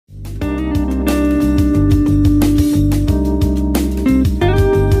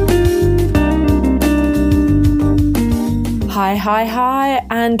Hi,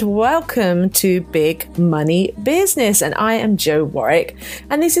 and welcome to Big Money Business. And I am Jo Warwick.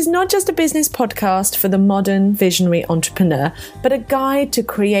 And this is not just a business podcast for the modern visionary entrepreneur, but a guide to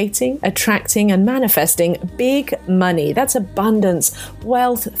creating, attracting, and manifesting big money. That's abundance,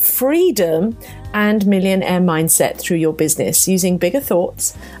 wealth, freedom, and millionaire mindset through your business using bigger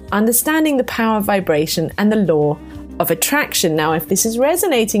thoughts, understanding the power of vibration and the law of attraction. Now, if this is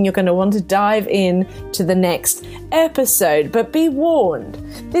resonating, you're going to want to dive in to the next episode, but be warned,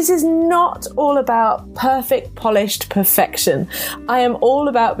 this is not all about perfect, polished perfection. I am all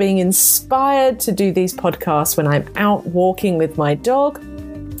about being inspired to do these podcasts when I'm out walking with my dog.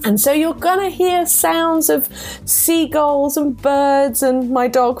 And so you're going to hear sounds of seagulls and birds and my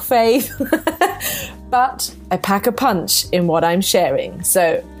dog Faith. But I pack a punch in what I'm sharing.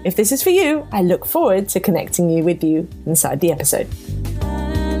 So if this is for you, I look forward to connecting you with you inside the episode.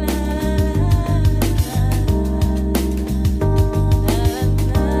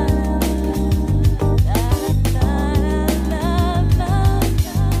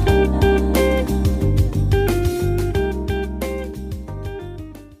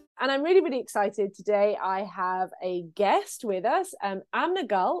 And I'm really excited today. I have a guest with us. Amna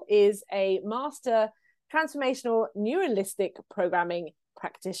Gull is a master transformational neuralistic programming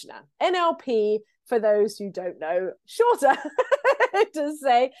practitioner, NLP for those who don't know, shorter to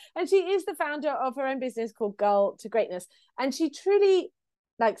say. And she is the founder of her own business called Gull to Greatness. And she truly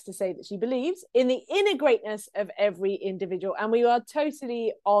likes to say that she believes in the inner greatness of every individual. And we are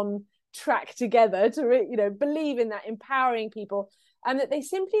totally on track together to believe in that, empowering people, and that they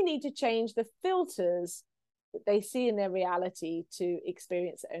simply need to change the filters that they see in their reality to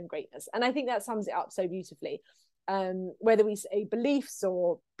experience their own greatness. And I think that sums it up so beautifully. Whether we say beliefs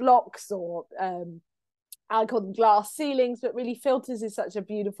or blocks or I call them glass ceilings, but really filters is such a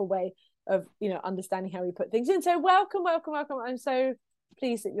beautiful way of understanding how we put things in. So welcome. I'm so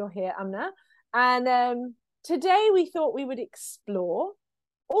pleased that you're here, Amna. And today we thought we would explore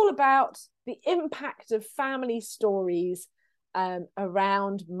all about the impact of family stories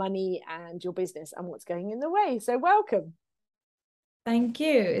around money and your business and what's going in the way. So welcome. Thank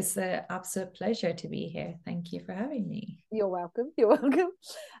you. It's an absolute pleasure to be here. Thank you for having me. You're welcome.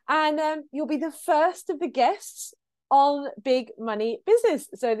 And you'll be the first of the guests on Big Money Business.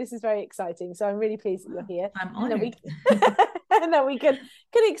 So this is very exciting. So I'm really pleased that you're here. I'm honored. And that we can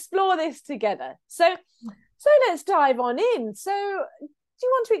explore this together. So let's dive on in. So do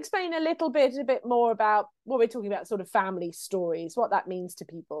you want to explain a bit more about what we're talking about, sort of family stories, what that means to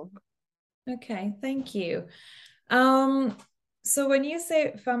people? Okay, thank you. So when you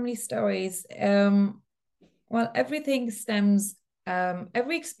say family stories, well, everything stems,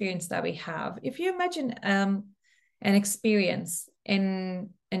 every experience that we have. If you imagine an experience in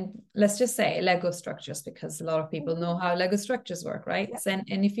let's just say Lego structures, because a lot of people know how Lego structures work, right? Yeah.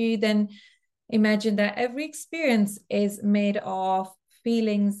 And if you then imagine that every experience is made of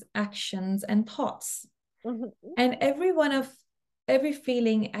feelings, actions, and thoughts. Mm-hmm. And every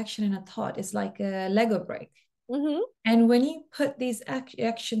feeling, action, and a thought is like a Lego brick. Mm-hmm. And when you put these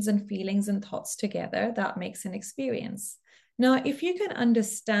actions and feelings and thoughts together, that makes an experience. Now, if you can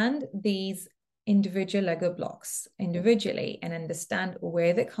understand these individual Lego blocks individually and understand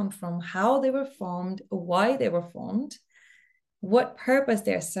where they come from, how they were formed, why they were formed, what purpose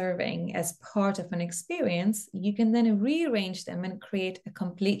they're serving as part of an experience, you can then rearrange them and create a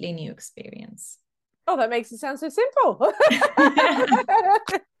completely new experience. Oh, that makes it sound so simple.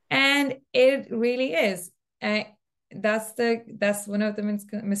 And it really is. That's one of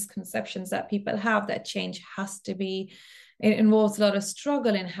the misconceptions that people have, that change has to be, it involves a lot of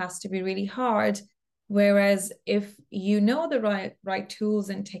struggle and has to be really hard. Whereas if you know the right tools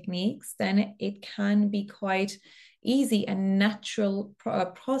and techniques, then it can be quite easy and natural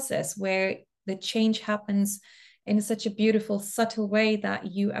process where the change happens in such a beautiful, subtle way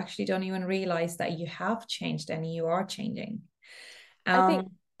that you actually don't even realize that you have changed and you are changing. I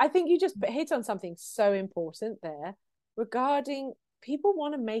think you just hit on something so important there regarding people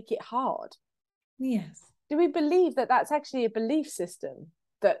want to make it hard. Yes. Do we believe that that's actually a belief system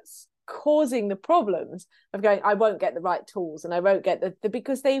that's causing the problems of going, I won't get the right tools and I won't get the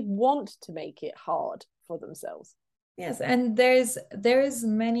because they want to make it hard for themselves? Yes, and there's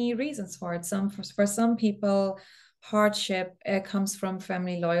many reasons for it. For some people, hardship comes from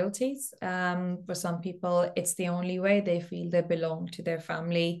family loyalties. For some people, it's the only way they feel they belong to their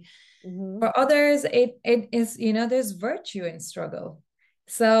family. Mm-hmm. For others, it is, there's virtue in struggle.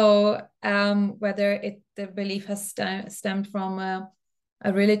 So whether the belief has stemmed from a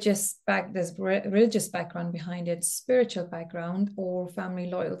religious background behind it, spiritual background, or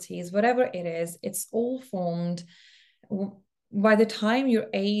family loyalties, whatever it is, it's all formed by the time your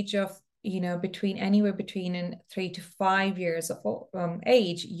age of, between anywhere between in 3 to 5 years of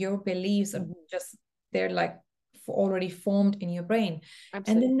age, your beliefs are just, they're like already formed in your brain.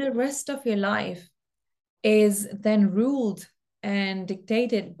 Absolutely. And then the rest of your life is then ruled and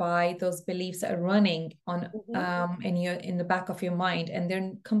dictated by those beliefs that are running on in the back of your mind, and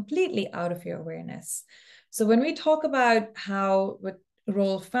they're completely out of your awareness. So when we talk about what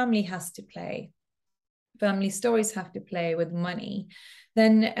role family has to play, family stories have to play with money,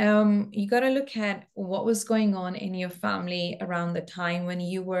 then you got to look at what was going on in your family around the time when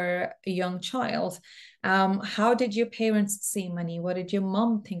you were a young child. How did your parents see money? What did your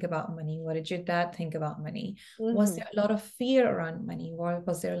mom think about money? What did your dad think about money? Was there a lot of fear around money? Or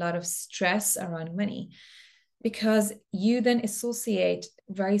was there a lot of stress around money? Because you then associate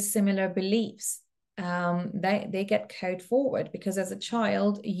very similar beliefs. They get carried forward because as a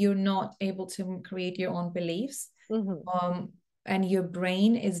child, you're not able to create your own beliefs. And your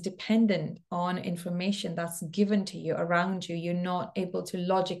brain is dependent on information that's given to you around you. You're not able to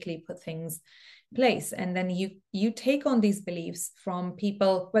logically put things in place. And then you take on these beliefs from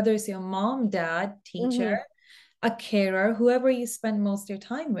people, whether it's your mom, dad, teacher, a carer, whoever you spend most of your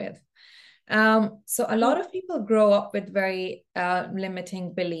time with. So a lot of people grow up with very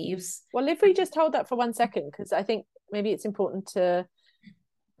limiting beliefs. Well, if we just hold that for 1 second, because I think maybe it's important to,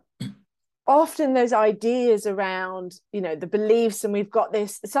 often those ideas around, the beliefs, and we've got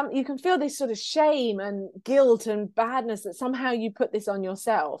this, you can feel this sort of shame and guilt and badness that somehow you put this on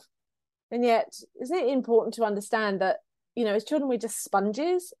yourself. And yet, isn't it important to understand that, as children, we're just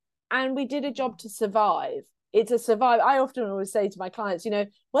sponges and we did a job to survive. It's a survive. I often always say to my clients,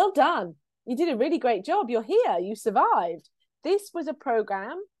 well done. You did a really great job. You're here. You survived. This was a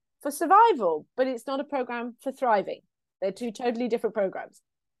program for survival, but it's not a program for thriving. They're two totally different programs.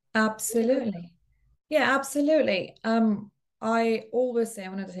 Absolutely. Yeah, absolutely. I always say,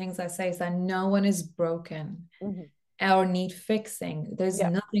 one of the things I say is that no one is broken or need fixing. There's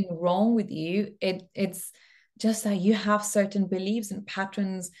nothing wrong with you. It's just that you have certain beliefs and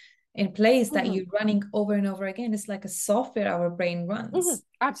patterns in place that you're running over and over again. It's like a software our brain runs.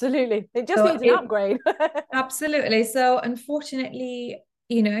 Absolutely. It just needs an upgrade. Absolutely. So unfortunately,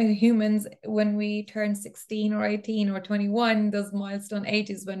 humans, when we turn 16 or 18 or 21, those milestone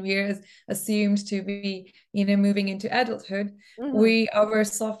ages when we're assumed to be, moving into adulthood, our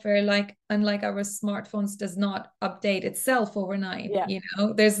software, unlike our smartphones, does not update itself overnight.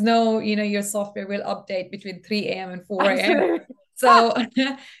 There's no, your software will update between 3 a.m. and 4 a.m.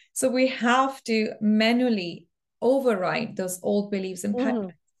 So we have to manually override those old beliefs and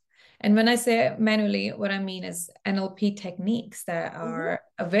patterns. And when I say manually, what I mean is NLP techniques that are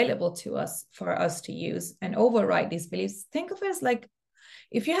available to us for us to use and override these beliefs. Think of it as like,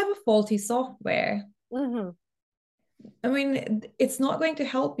 if you have a faulty software, I mean, it's not going to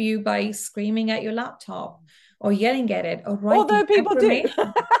help you by screaming at your laptop or yelling at it or writing. Although people do.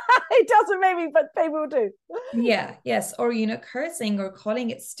 It doesn't maybe, but people do. Yeah, yes. Or, cursing or calling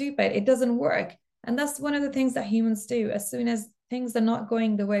it stupid. It doesn't work. And that's one of the things that humans do. As soon as things are not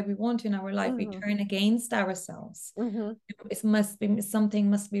going the way we want in our life, we turn against ourselves. Something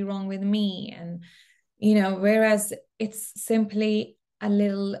must be wrong with me. And, whereas it's simply a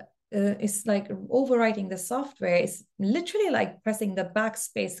little, it's like overwriting the software. It's literally like pressing the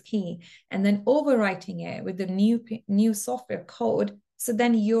backspace key and then overwriting it with the new software code. So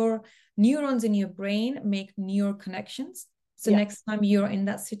then your neurons in your brain make neural connections. So next time you're in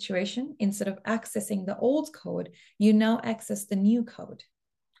that situation, instead of accessing the old code, you now access the new code.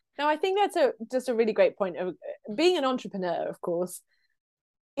 Now, I think that's just a really great point. Of being an entrepreneur, of course,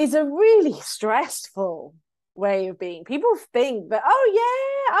 is a really stressful way of being. People think that,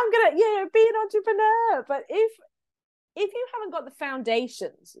 I'm gonna be an entrepreneur, but if you haven't got the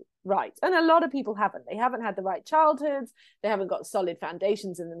foundations right, and a lot of people haven't, they haven't had the right childhoods, they haven't got solid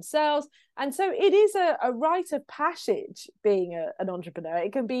foundations in themselves, and so it is a rite of passage being an entrepreneur.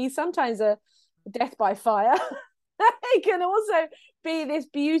 It can be sometimes a death by fire. It can also be this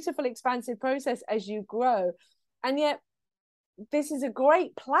beautiful expansive process as you grow, and yet this is a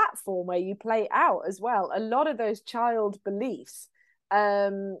great platform where you play out as well a lot of those child beliefs,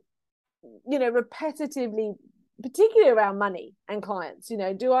 repetitively, particularly around money and clients.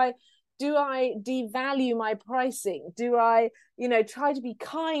 Do I devalue my pricing? Do I try to be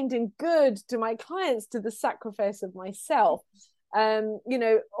kind and good to my clients to the sacrifice of myself?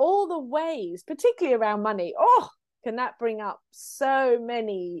 All the ways, particularly around money, can that bring up so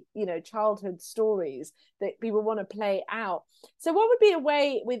many childhood stories that people want to play out. So what would be a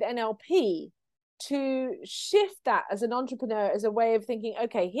way with NLP to shift that as an entrepreneur, as a way of thinking,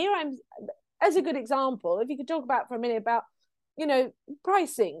 okay, here I'm, as a good example, if you could talk about for a minute about you know,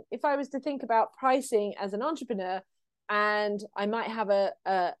 pricing. If I was to think about pricing as an entrepreneur, and I might have a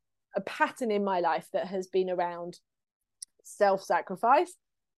pattern in my life that has been around self-sacrifice,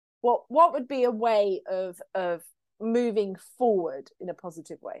 what would be a way of moving forward in a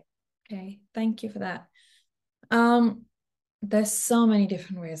positive way? Okay, thank you for that. There's so many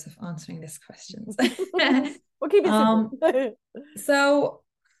different ways of answering these questions. We'll keep it simple. So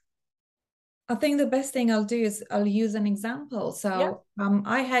I think the best thing I'll do is I'll use an example. So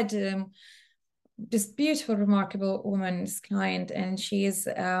I had this beautiful, remarkable woman's client, and she is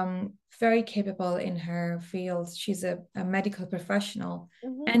very capable in her field. She's a medical professional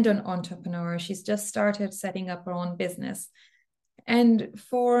and an entrepreneur. She's just started setting up her own business. And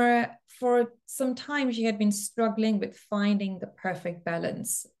for some time, she had been struggling with finding the perfect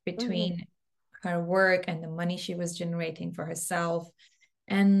balance between her work and the money she was generating for herself,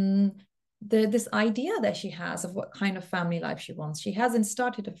 and this idea that she has of what kind of family life she wants. She hasn't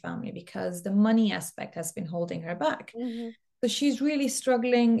started a family because the money aspect has been holding her back. So she's really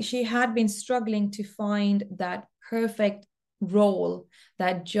struggling. She had been struggling to find that perfect role,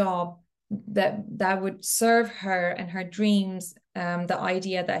 that job that would serve her and her dreams, the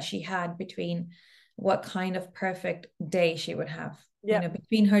idea that she had between what kind of perfect day she would have,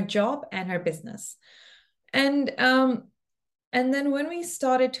 between her job and her business. And then when we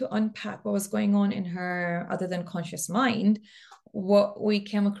started to unpack what was going on in her other than conscious mind, what we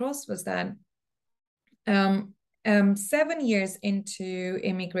came across was that 7 years into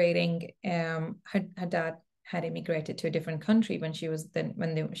immigrating, her dad had immigrated to a different country when she was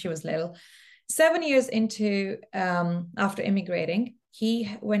she was little. 7 years into after immigrating, he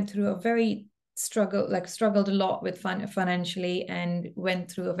went through a very struggled a lot with financially, and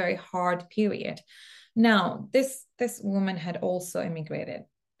went through a very hard period. Now, this woman had also immigrated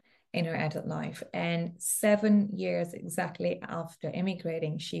in her adult life, and 7 years exactly after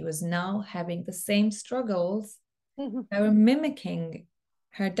immigrating, she was now having the same struggles that were mimicking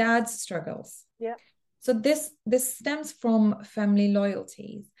her dad's struggles. Yeah. So this stems from family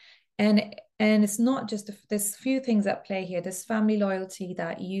loyalties, and it's not just there's few things at play here. This family loyalty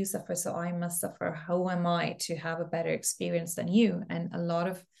that you suffer, so I must suffer. Who am I to have a better experience than you? And a lot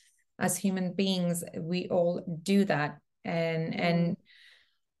of, as human beings, we all do that. And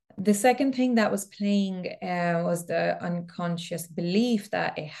the second thing that was playing was the unconscious belief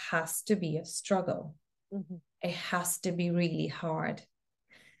that it has to be a struggle. It has to be really hard.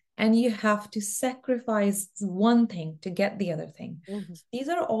 And you have to sacrifice one thing to get the other thing. These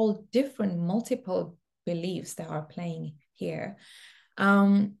are all different, multiple beliefs that are playing here.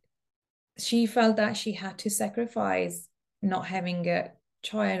 She felt that she had to sacrifice not having a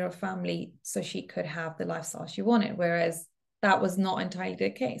child or family so she could have the lifestyle she wanted, whereas that was not entirely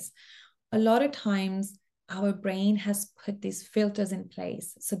the case. A lot of times our brain has put these filters in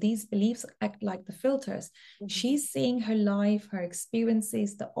place. So these beliefs act like the filters. She's seeing her life, her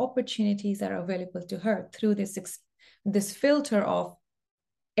experiences, the opportunities that are available to her through this filter of,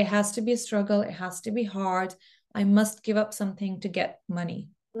 it has to be a struggle, it has to be hard, I must give up something to get money.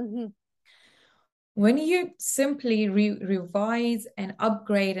 When you simply revise and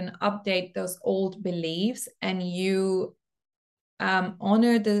upgrade and update those old beliefs, and you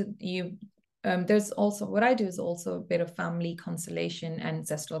honor there's also, what I do is also a bit of family constellation,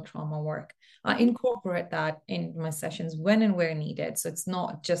 ancestral trauma work. I incorporate that in my sessions when and where needed. So it's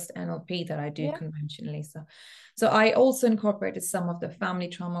not just NLP that I do conventionally. So I also incorporated some of the family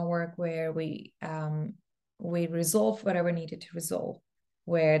trauma work where we resolve whatever needed to resolve,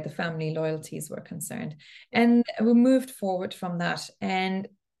 where the family loyalties were concerned. And we moved forward from that. And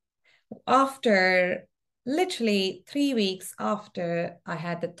after literally 3 weeks after I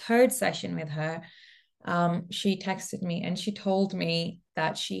had the third session with her, she texted me and she told me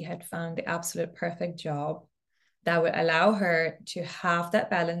that she had found the absolute perfect job that would allow her to have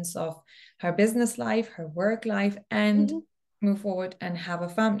that balance of her business life, her work life, and move forward and have a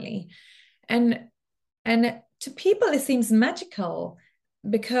family. And to people, it seems magical,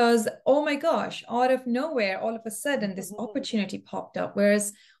 because, oh my gosh, out of nowhere, all of a sudden, this opportunity popped up.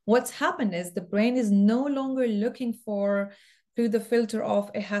 Whereas what's happened is the brain is no longer looking through the filter of,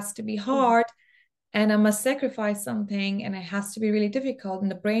 it has to be hard and I must sacrifice something and it has to be really difficult.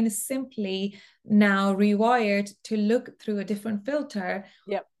 And the brain is simply now rewired to look through a different filter.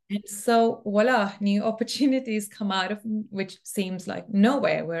 And so voila, new opportunities come out of which seems like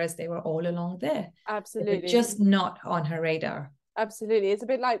nowhere, whereas they were all along there. Absolutely. They were just not on her radar. Absolutely. It's a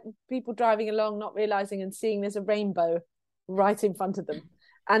bit like people driving along, not realizing and seeing there's a rainbow right in front of them.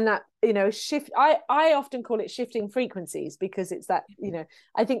 And that, shift, I often call it shifting frequencies, because it's that,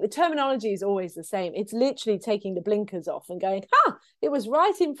 I think the terminology is always the same. It's literally taking the blinkers off and going, it was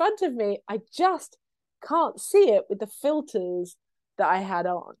right in front of me, I just can't see it with the filters that I had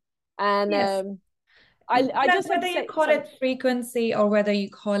on. And Yes. I just want Whether to you say call it frequency or whether you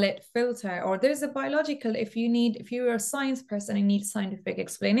call it filter, or there's a biological, if you're a science person and need scientific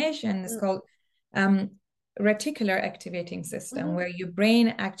explanation, it's called reticular activating system, where your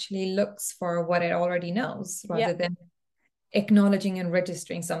brain actually looks for what it already knows rather than acknowledging and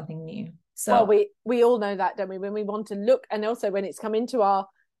registering something new. Well, So we all know that, don't we? When we want to look, and also when it's come into our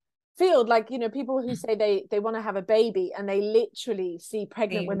field, like, people who say they want to have a baby and they literally see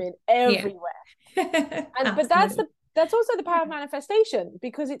pregnant women yeah. everywhere. And but Absolutely. that's also the power of manifestation,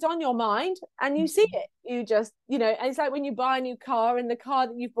 because it's on your mind and you see it. You just, and it's like when you buy a new car, and the car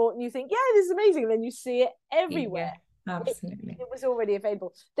that you've bought and you think, yeah, this is amazing, and then you see it everywhere. Yeah, absolutely. It was already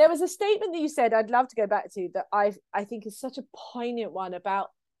available. There was a statement that you said I'd love to go back to, that I think is such a poignant one, about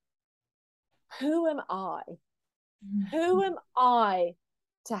who am I? Who am I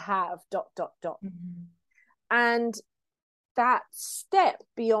to have ... And that step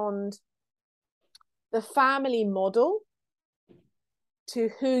beyond the family model to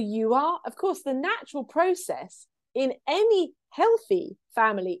who you are. Of course, the natural process in any healthy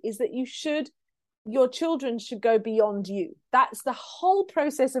family is that your children should go beyond you. That's the whole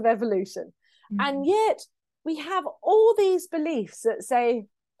process of evolution. And yet we have all these beliefs that say,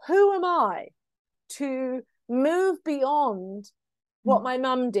 who am I to move beyond what my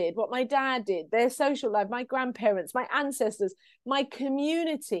mum did, what my dad did, their social life, my grandparents, my ancestors, my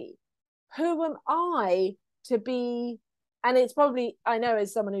community? Who am I to be? And it's probably, I know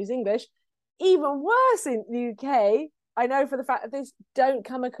as someone who's English, even worse in the UK. I know for the fact that this don't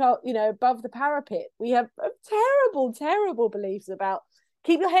come across, above the parapet. We have terrible, terrible beliefs about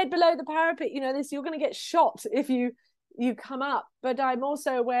keep your head below the parapet. This, you're going to get shot if you come up. But I'm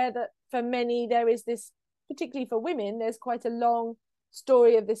also aware that for many, there is this, particularly for women, there's quite a long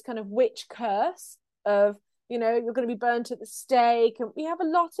story of this kind of witch curse of, you're going to be burnt at the stake. And we have a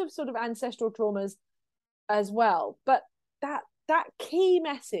lot of sort of ancestral traumas as well. But that key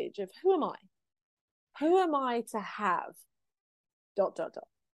message of who am I? Who am I to have ...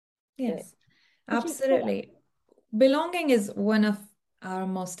 Yes, absolutely. Belonging is one of our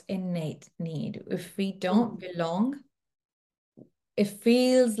most innate need. If we don't belong, it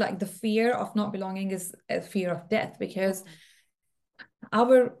feels like the fear of not belonging is a fear of death, because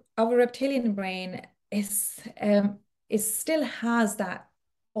our reptilian brain is still has that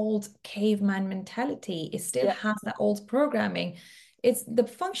old caveman mentality. It still has that old programming. It's the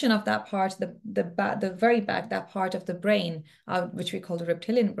function of that part, the very back, that part of the brain, which we call the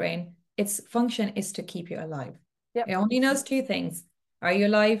reptilian brain. Its function is to keep you alive. It only knows two things: are you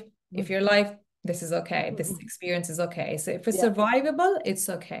alive? If you're alive, this is okay. This experience is okay. So if it's survivable, it's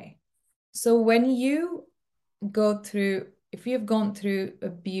okay. So when you if you've gone through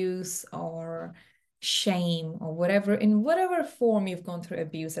abuse or shame or whatever, in whatever form you've gone through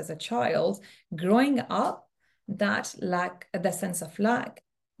abuse as a child, growing up, that lack, the sense of lack,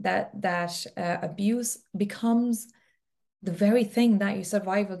 that abuse becomes the very thing that your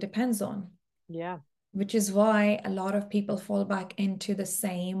survival depends on. Yeah. Which is why a lot of people fall back into the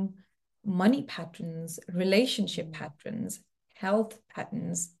same money patterns, relationship patterns, health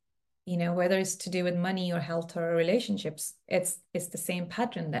patterns, whether it's to do with money or health or relationships, it's the same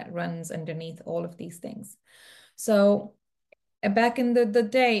pattern that runs underneath all of these things. So back in the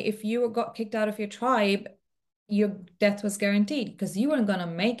day, if you got kicked out of your tribe, your death was guaranteed, because you weren't going to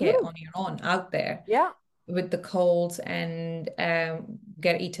make it on your own out there with the cold and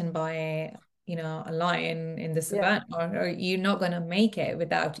get eaten by a lion in the savannah, or you're not going to make it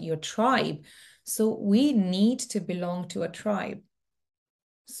without your tribe. So we need to belong to a tribe.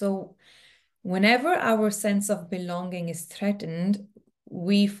 So whenever our sense of belonging is threatened,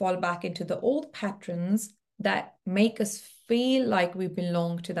 we fall back into the old patterns that make us feel like we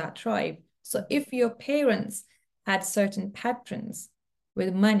belong to that tribe. So if your parents had certain patterns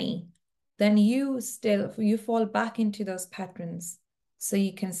with money, then you fall back into those patterns so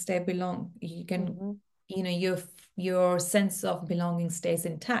you can belong. You can, your sense of belonging stays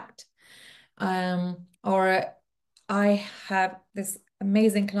intact. Or I have this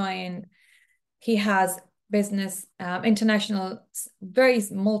amazing client. He has business, international, very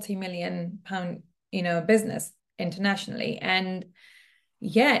multi-million pound, business internationally. And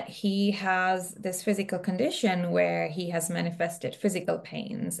yet he has this physical condition where he has manifested physical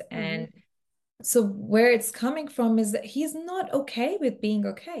pains. And so where it's coming from is that he's not okay with being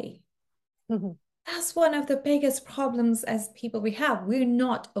okay. that's one of the biggest problems as people we have. We're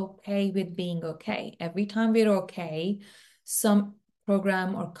not okay with being okay. Every time we're okay, some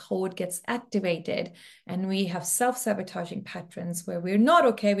program or code gets activated, and we have self-sabotaging patterns where we're not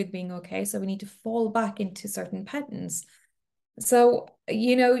okay with being okay. So we need to fall back into certain patterns. So,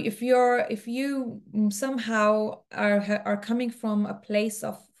 if you somehow are coming from a place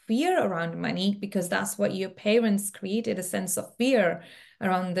of fear around money, because that's what your parents created, a sense of fear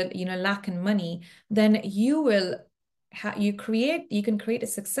around the, lack in money, then you can create a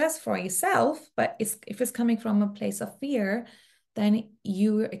success for yourself, but if it's coming from a place of fear, then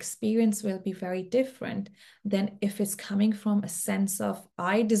your experience will be very different than if it's coming from a sense of,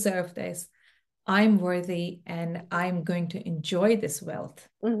 I deserve this, I'm worthy, and I'm going to enjoy this wealth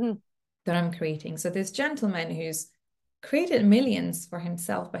that I'm creating. So this gentleman who's created millions for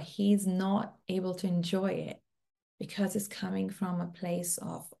himself, but he's not able to enjoy it because it's coming from a place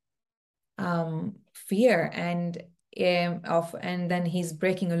of fear, and then he's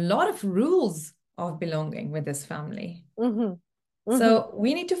breaking a lot of rules of belonging with his family. So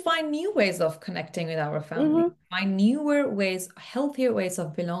we need to find new ways of connecting with our family, find newer ways, healthier ways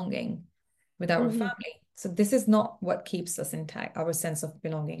of belonging with our family. So this is not what keeps us intact, our sense of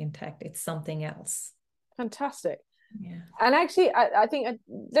belonging intact. It's something else. Fantastic. Yeah. And actually, I think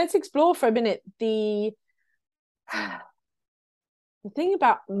let's explore for a minute the thing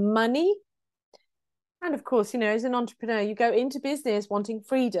about money. And of course, as an entrepreneur, you go into business wanting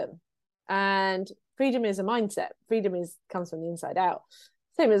freedom, and freedom is a mindset. Freedom comes from the inside out.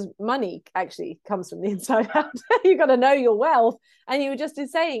 Same as money actually comes from the inside out. You got to know your wealth. And you were just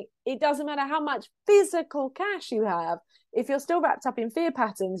saying, it doesn't matter how much physical cash you have. If you're still wrapped up in fear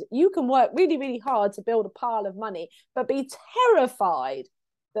patterns, you can work really, really hard to build a pile of money, but be terrified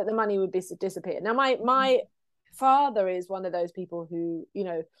that the money would disappear. Now, my father is one of those people who,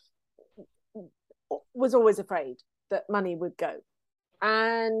 was always afraid that money would go.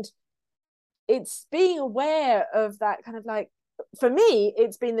 And it's being aware of that kind of like, for me,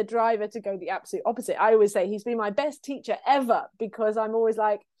 it's been the driver to go the absolute opposite. I always say he's been my best teacher ever, because I'm always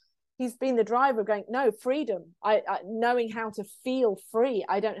like, he's been the driver of going, no, freedom. I knowing how to feel free.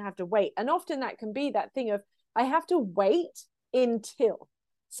 I don't have to wait. And often that can be that thing of, I have to wait until.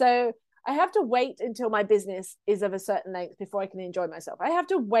 So I have to wait until my business is of a certain length before I can enjoy myself. I have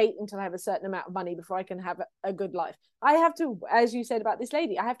to wait until I have a certain amount of money before I can have a good life. I have to, as you said about this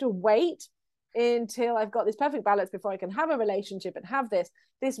lady, I have to wait until I've got this perfect balance before I can have a relationship and have this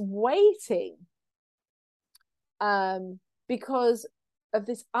waiting, because of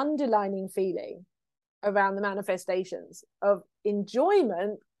this underlining feeling around the manifestations of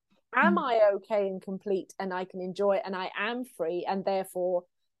enjoyment. Am I okay and complete, and I can enjoy it, and I am free, and therefore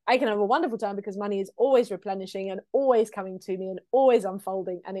I can have a wonderful time because money is always replenishing and always coming to me and always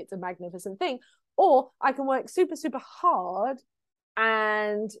unfolding, and it's a magnificent thing. Or I can work super, super hard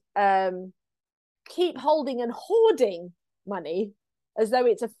and keep holding and hoarding money as though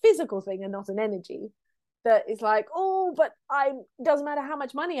it's a physical thing and not an energy. That is like, oh, but doesn't matter how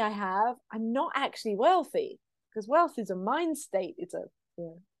much money I have, I'm not actually wealthy, because wealth is a mind state. It's an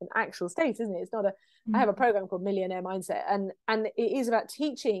actual state, isn't it? It's not a. I have a program called Millionaire Mindset, and it is about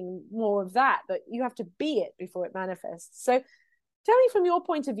teaching more of that you have to be it before it manifests. So, tell me from your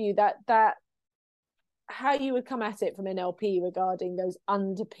point of view that how you would come at it from NLP regarding those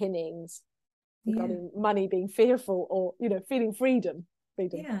underpinnings, regarding money being fearful or feeling freedom.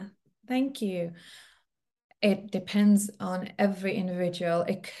 Yeah, thank you. It depends on every individual.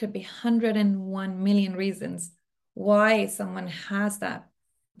 It could be 101 million reasons why someone has that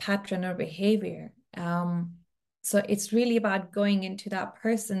pattern or behavior. So it's really about going into that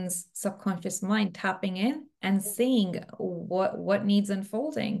person's subconscious mind, tapping in and seeing what needs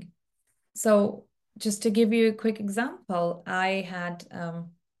unfolding. So just to give you a quick example, I had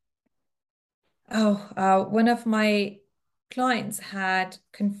one of my clients had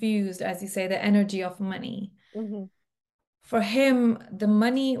confused, as you say, the energy of money. For him, the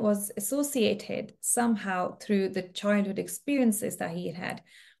money was associated somehow through the childhood experiences that he had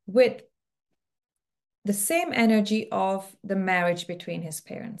with the same energy of the marriage between his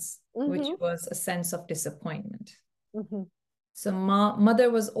parents, which was a sense of disappointment. So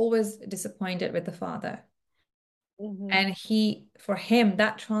mother was always disappointed with the father. And for him,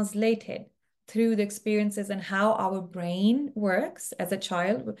 that translated through the experiences and how our brain works as a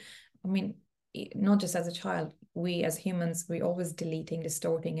child. I mean, not just as a child, we as humans, we're always deleting,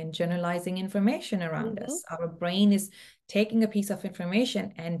 distorting, and generalizing information around us. Our brain is taking a piece of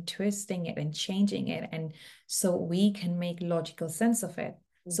information and twisting it and changing it, and so we can make logical sense of it.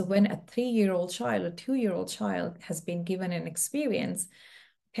 So when a 3-year-old child or 2-year-old child has been given an experience,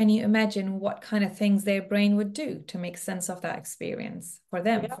 can you imagine what kind of things their brain would do to make sense of that experience for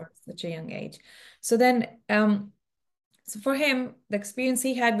them Yeah. for such a young age? So then, so for him, the experience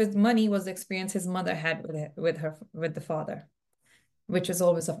he had with money was the experience his mother had with the father, which was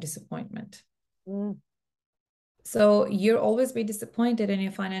always of disappointment. Mm. So you'll always be disappointed in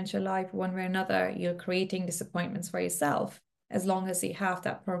your financial life one way or another. You're creating disappointments for yourself as long as you have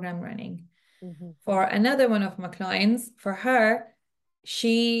that program running. Mm-hmm. For another one of my clients, for her,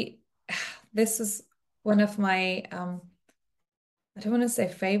 she, this is one of my, I don't want to say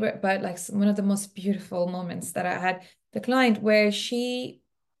favorite, but like one of the most beautiful moments that I had. The client where she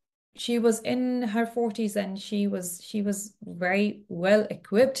was in her 40s and she was very well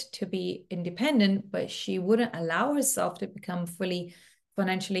equipped to be independent, but she wouldn't allow herself to become fully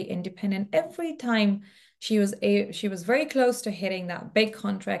financially independent. Every time she was very close to hitting that big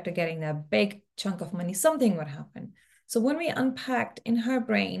contract or getting that big chunk of money, something would happen. So when we unpacked in her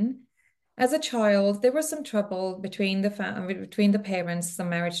brain, as a child, there was some trouble between between the parents, some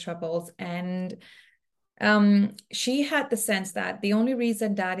marriage troubles, and she had the sense that the only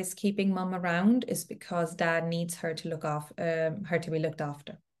reason dad is keeping mom around is because dad needs her to look after her to be looked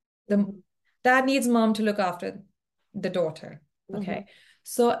after. The Mm-hmm. dad needs mom to look after the daughter. Mm-hmm. Okay.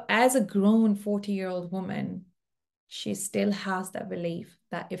 So as a grown 40-year-old woman, she still has that belief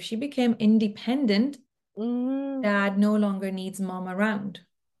that if she became independent, Mm-hmm. dad no longer needs mom around.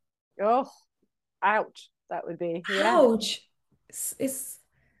 Oh, ouch. That would be, yeah. Ouch. It's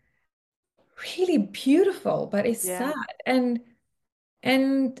really beautiful, but it's Yeah. sad.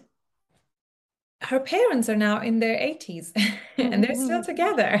 And her parents are now in their 80s and they're still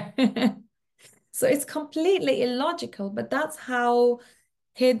together. So it's completely illogical, but that's how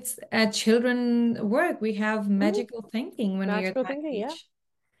children work. We have Mhm. magical thinking when we are Magical that thinking, yeah. age.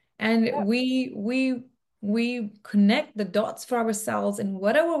 And Yeah. we connect the dots for ourselves in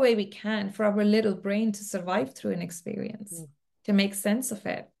whatever way we can for our little brain to survive through an experience, Mm. to make sense of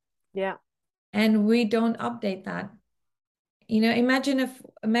it. Yeah. And we don't update that.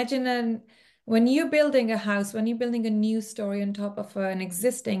 Imagine when you're building a house, when you're building a new story on top of an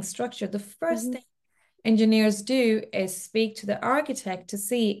existing structure, the first Mhm. thing engineers do is speak to the architect to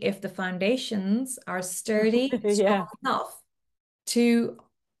see if the foundations are sturdy, strong Yeah. enough to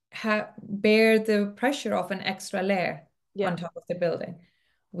bear the pressure of an extra layer Yeah. on top of the building.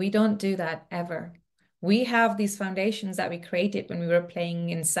 We don't do that ever. We have these foundations that we created when we were playing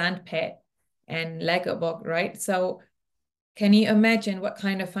in sandpit and Lego book, right? So can you imagine what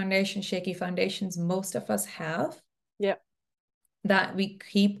kind of shaky foundations most of us have Yeah. that we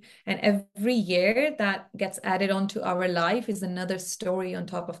keep? And every year that gets added onto our life is another story on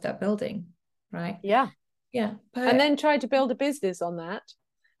top of that building, right? Yeah. Yeah, And but then try to build a business on that,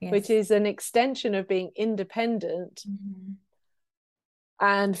 which yes. is an extension of being independent Mhm.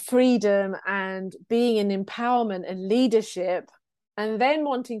 and freedom and being in empowerment and leadership, and then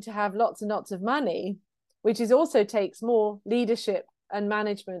wanting to have lots and lots of money, which is also takes more leadership and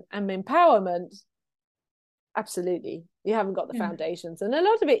management and empowerment. Absolutely, you haven't got the Yeah. foundations, and a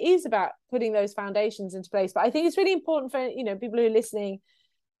lot of it is about putting those foundations into place. But I think it's really important for people who are listening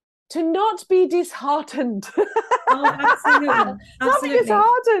to not be disheartened. Oh, absolutely. Not be Absolutely.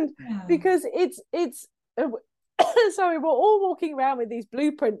 disheartened, Yeah. because it's sorry, we're all walking around with these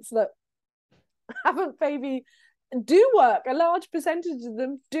blueprints that haven't maybe do work. A large percentage of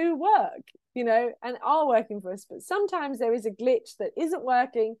them do work, and are working for us, but sometimes there is a glitch that isn't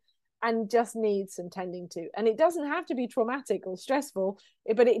working and just needs some tending to. And it doesn't have to be traumatic or stressful,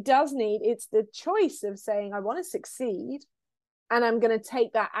 but it's the choice of saying, I want to succeed, and I'm going to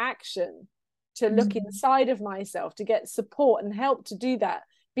take that action to look Mhm. inside of myself to get support and help to do that,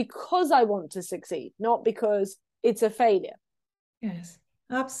 because I want to succeed, not because it's a failure. Yes,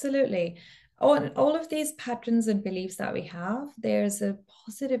 absolutely. All of these patterns and beliefs that we have, there's a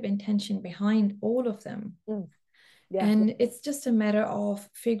positive intention behind all of them. Mm, yeah. And it's just a matter of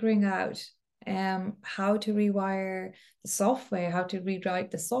figuring out how to rewire the software, how to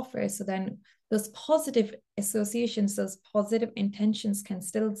rewrite the software. So then those positive associations, those positive intentions can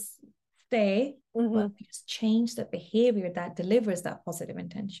still stay, but Mm-hmm. we just change the behavior that delivers that positive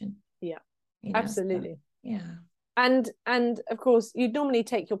intention. Yeah, So, absolutely. yeah. And of course, you'd normally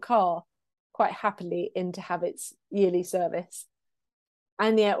take your car quite happily in to have its yearly service.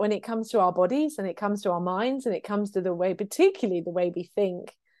 And yet when it comes to our bodies and it comes to our minds and it comes to the way, particularly the way we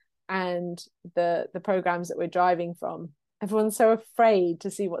think, and the programs that we're driving from, everyone's so afraid to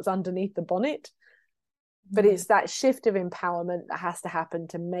see what's underneath the bonnet. But Yeah. it's that shift of empowerment that has to happen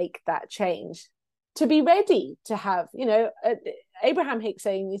to make that change, to be ready to have Abraham Hicks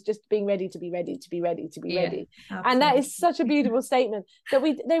saying is just being ready to be ready, to be ready, to be ready. Absolutely. And that is such a beautiful statement, that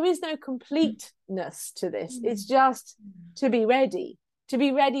there is no completeness to this. It's just to be ready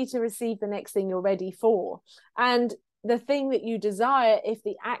to receive the next thing you're ready for. And the thing that you desire, if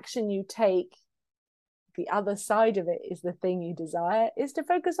the action you take, the other side of it is the thing you desire, is to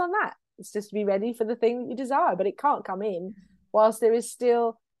focus on that. It's just to be ready for the thing that you desire, but it can't come in whilst there is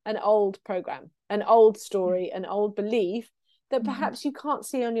still an old program, an old story, an old belief that perhaps you can't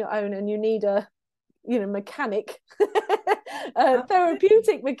see on your own, and you need a mechanic, a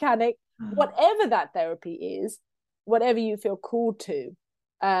therapeutic mechanic, whatever that therapy is, whatever you feel called to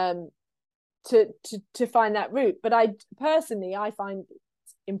find that route. But I find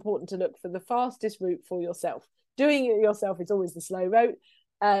it's important to look for the fastest route for yourself. Doing it yourself is always the slow route,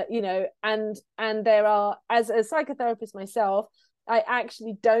 and there are, as a psychotherapist myself, I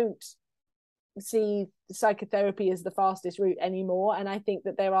actually don't see psychotherapy as the fastest route anymore. And I think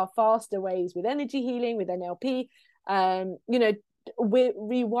that there are faster ways with energy healing, with NLP,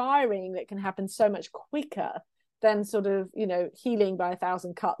 rewiring that can happen so much quicker than sort of healing by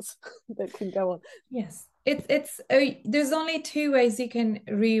 1,000 cuts that can go on. Yes, it's there's only two ways you can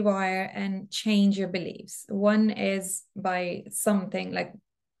rewire and change your beliefs. One is by something like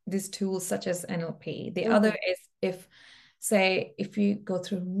these tools such as NLP. The other is if you go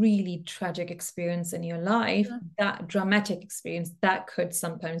through a really tragic experience in your life, that dramatic experience, that could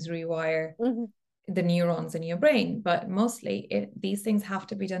sometimes rewire the neurons in your brain. But mostly these things have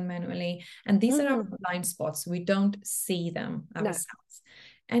to be done manually. And these are our blind spots. We don't see them ourselves.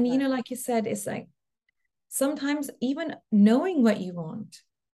 And, like you said, it's like sometimes even knowing what you want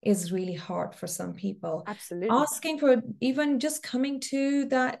is really hard for some people. Absolutely. Asking for, even just coming to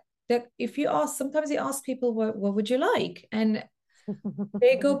that if you ask, sometimes you ask people, what would you like? And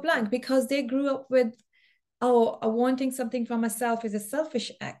they go blank because they grew up with, wanting something for myself is a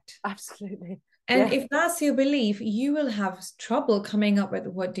selfish act. Absolutely. And if that's your belief, you will have trouble coming up with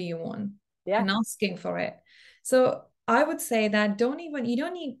what do you want and asking for it. So I would say that you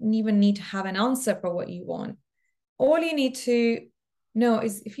don't even need to have an answer for what you want. All you need to know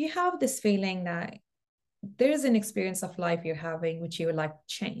is, if you have this feeling that there's an experience of life you're having which you would like to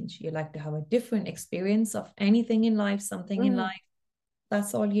change, you like to have a different experience of anything in life, something in life,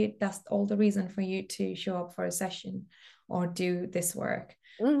 that's all the reason for you to show up for a session or do this work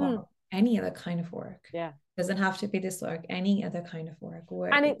or any other kind of work. Doesn't have to be this work, any other kind of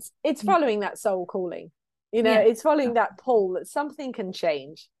work. And it's following that soul calling, it's following that pull that something can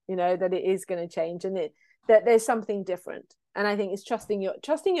change, that it is going to change, and that there's something different. And I think it's trusting your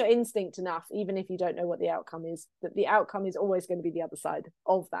instinct enough, even if you don't know what the outcome is, that the outcome is always going to be the other side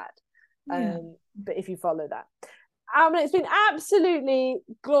of that. But if you follow that. It's been absolutely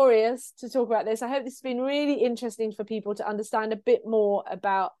glorious to talk about this. I hope this has been really interesting for people to understand a bit more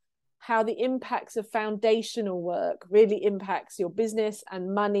about how the impacts of foundational work really impacts your business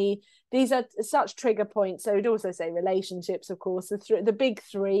and money. These are such trigger points. So I would also say relationships, of course, the big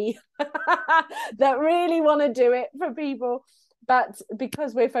three that really want to do it for people. But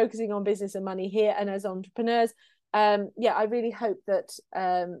because we're focusing on business and money here and as entrepreneurs, I really hope that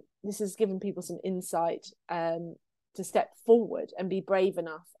this has given people some insight to step forward and be brave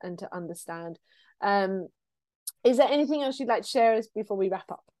enough and to understand. Is there anything else you'd like to share us before we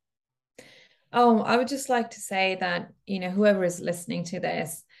wrap up? I would just like to say that, whoever is listening to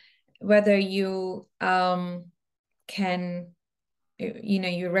this, whether you you're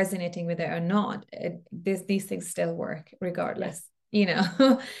resonating with it or not, these things still work regardless.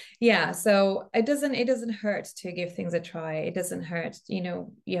 So it doesn't hurt to give things a try. It doesn't hurt. You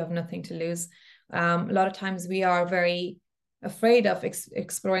have nothing to lose. A lot of times we are very afraid of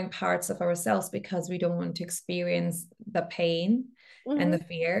exploring parts of ourselves because we don't want to experience the pain and the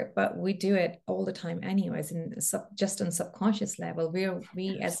fear, but we do it all the time anyways, and just on subconscious level.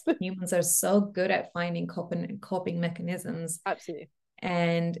 We as humans are so good at finding coping mechanisms. Absolutely.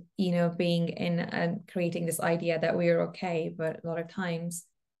 And being in and creating this idea that we're okay. But a lot of times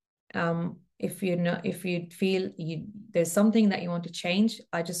if you feel there's something that you want to change,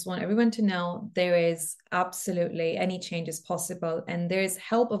 I just want everyone to know there is absolutely any change is possible, and there is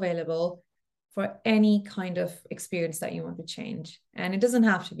help available for any kind of experience that you want to change. And it doesn't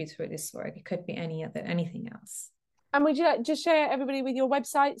have to be through this work. It could be anything else. And would you just share everybody with your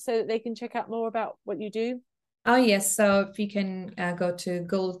website so that they can check out more about what you do? Oh, yes. So if you can go to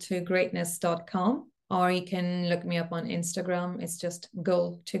gulltogreatness.com, or you can look me up on Instagram. It's just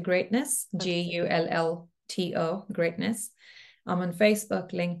Gull to Greatness, Gullto Greatness. I'm on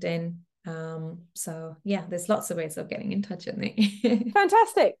Facebook, LinkedIn, So yeah, there's lots of ways of getting in touch with me.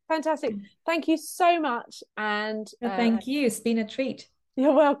 Fantastic. Thank you so much. And Thank you. It's been a treat.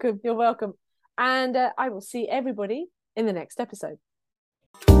 you're welcome. And I will see everybody in the next episode.